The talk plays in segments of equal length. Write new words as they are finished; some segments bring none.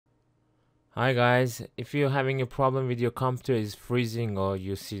Hi guys, if you're having a problem with your computer is freezing or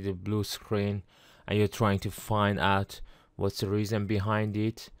you see the blue screen and you're trying to find out what's the reason behind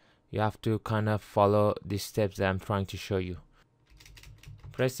it, you have to kind of follow the steps that I'm trying to show you.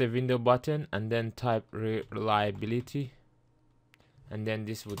 Press the window button and then type reliability, and then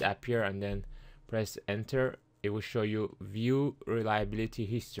this would appear, and then press enter. It will show you view reliability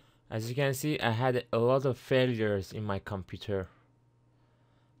history. As you can see, I had a lot of failures in my computer,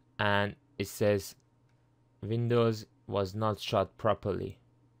 and it says Windows was not shut properly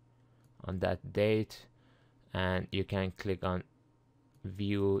on that date, and you can click on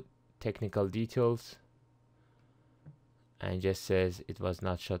view technical details and it just says it was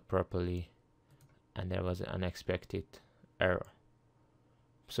not shut properly and there was an unexpected error.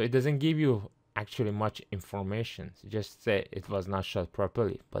 So it doesn't give you actually much information. It just say it was not shut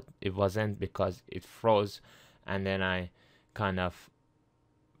properly, but it wasn't because it froze and then I kind of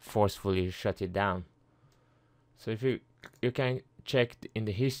forcefully shut it down. So if you can check in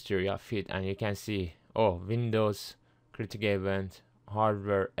the history of it and you can see, oh, Windows critical event,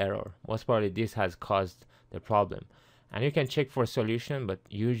 hardware error. Most probably this has caused the problem, and you can check for a solution, but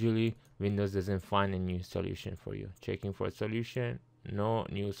usually Windows doesn't find a new solution for you. Checking for a solution, no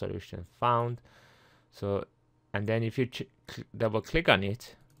new solution found. So, and then if you double click on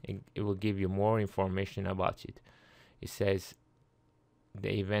it, it will give you more information about it. It says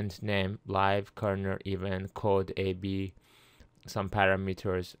the event name, live kernel event code AB, some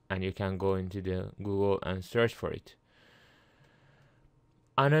parameters, and you can go into the Google and search for it.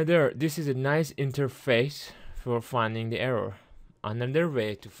 This is a nice interface for finding the error. Another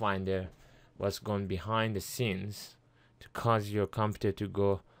way to find what's going behind the scenes to cause your computer to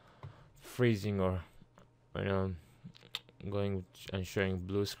go freezing or going and showing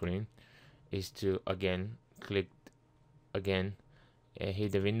blue screen is to again click again,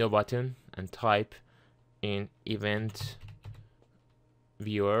 hit the window button and type in event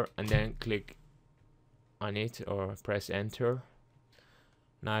viewer and then click on it or press enter.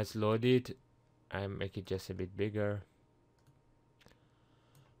 Now it's loaded. I make it just a bit bigger.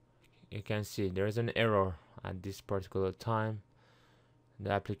 You can see there's an error at this particular time.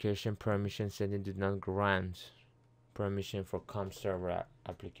 The application permission setting did not grant permission for COM server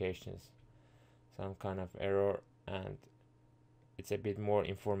applications. Some kind of error, and it's a bit more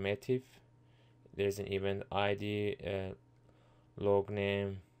informative. There's an event ID, log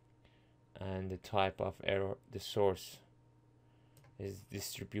name, and the type of error. The source is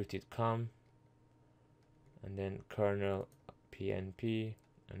distributed COM, and then kernel PNP,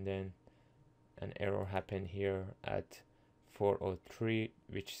 and then an error happened here at 403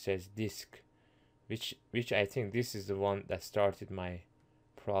 which says disk, which I think this is the one that started my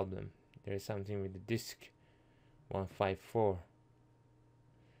problem. There is something with the disk 154.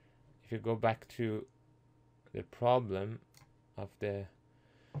 If you go back to the problem of the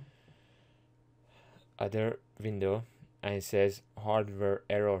other window, and it says hardware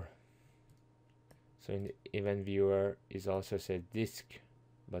error. So in the event viewer is also said disk,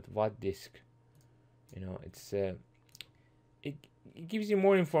 but what disk? It's it gives you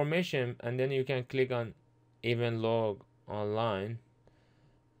more information, and then you can click on event log online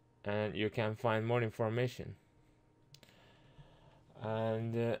and you can find more information.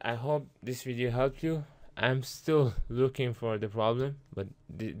 And I hope this video helped you. I'm still looking for the problem, but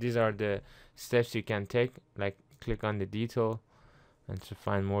these are the steps you can take, like click on the detail and to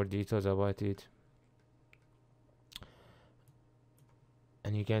find more details about it.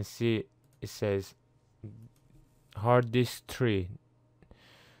 And you can see it says hard disk 3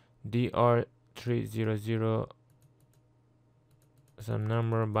 DR300, some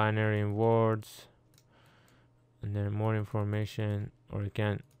number, binary in words, and then more information, or you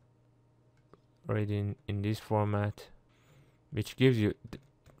can read in this format, which gives you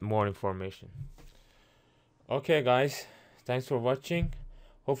more information. Okay guys, thanks for watching.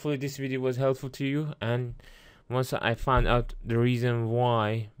 Hopefully this video was helpful to you, and once I found out the reason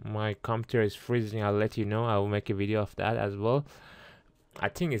why my computer is freezing, I'll let you know. I will make a video of that as well. I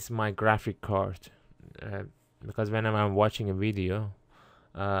think it's my graphic card, because when I'm watching a video,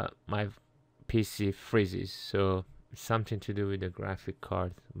 my PC freezes, so it's something to do with the graphic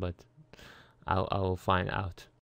card, but I will find out.